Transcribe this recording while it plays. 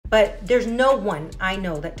but there's no one I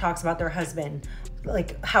know that talks about their husband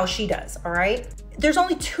like how she does, all right? There's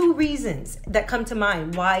only 2 reasons that come to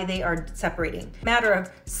mind why they are separating. Matter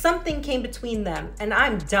of something came between them, and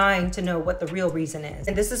I'm dying to know what the real reason is.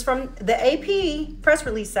 And this is from the AP press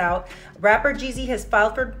release out. Rapper Jeezy has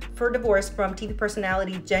filed for divorce from TV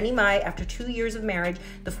personality Jeannie Mai after 2 years of marriage.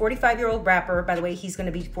 The 45-year-old rapper, by the way, he's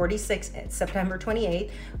gonna be 46 September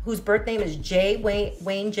 28th, whose birth name is J.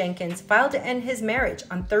 Wayne Jenkins, filed to end his marriage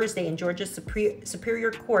on Thursday in Georgia's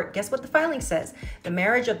Superior Court. Guess what the filing says? The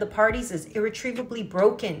marriage of the parties is irretrievably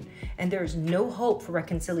broken and there's no hope for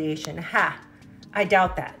reconciliation. Ha, I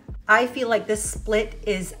doubt that. I feel like this split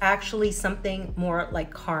is actually something more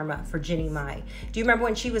like karma for Jeannie Mai. Do you remember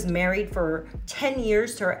when she was married for 10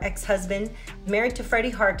 years to her ex-husband, married to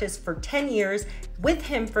Freddy Harteis for 10 years, with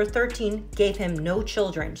him for 13, gave him no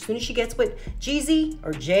children. As soon as she gets with Jeezy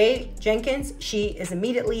or Jay Jenkins, she is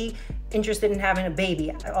immediately interested in having a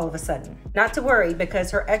baby all of a sudden. Not to worry,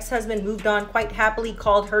 because her ex-husband moved on quite happily,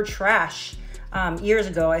 called her trash. Years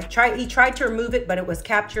ago. He tried to remove it, but it was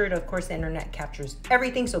captured. Of course, the internet captures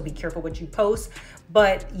everything, so be careful what you post.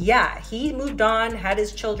 But yeah, he moved on, had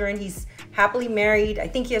his children. He's happily married. I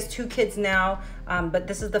think he has 2 kids now, but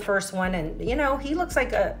this is the first one. And, you know, he looks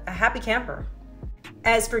like a happy camper.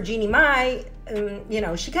 As for Jeannie Mai, you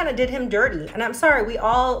know, she kind of did him dirty. And I'm sorry, we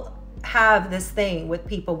all have this thing with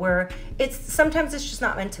people where sometimes it's just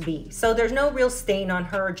not meant to be. So there's no real stain on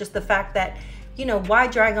her, just the fact that, you know, why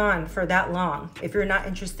drag on for that long if you're not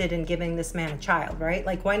interested in giving this man a child, right?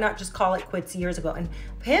 Like, why not just call it quits years ago? And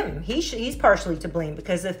him, he's partially to blame,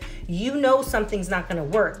 because if you know something's not going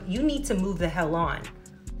to work, you need to move the hell on.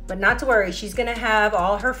 But not to worry, she's gonna have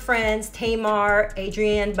all her friends, Tamar,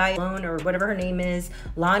 Adrienne Bailon, or whatever her name is,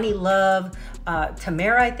 Lonnie Love,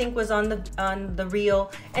 Tamara, I think, was on the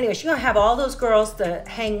reel. Anyway, she's gonna have all those girls to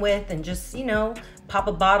hang with and just, you know, pop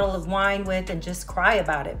a bottle of wine with and just cry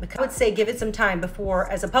about it. Because I would say give it some time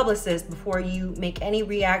before, as a publicist, before you make any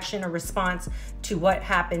reaction or response to what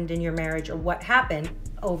happened in your marriage or what happened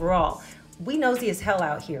overall. We nosy as hell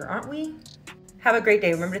out here, aren't we? Have a great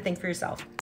day. Remember to think for yourself.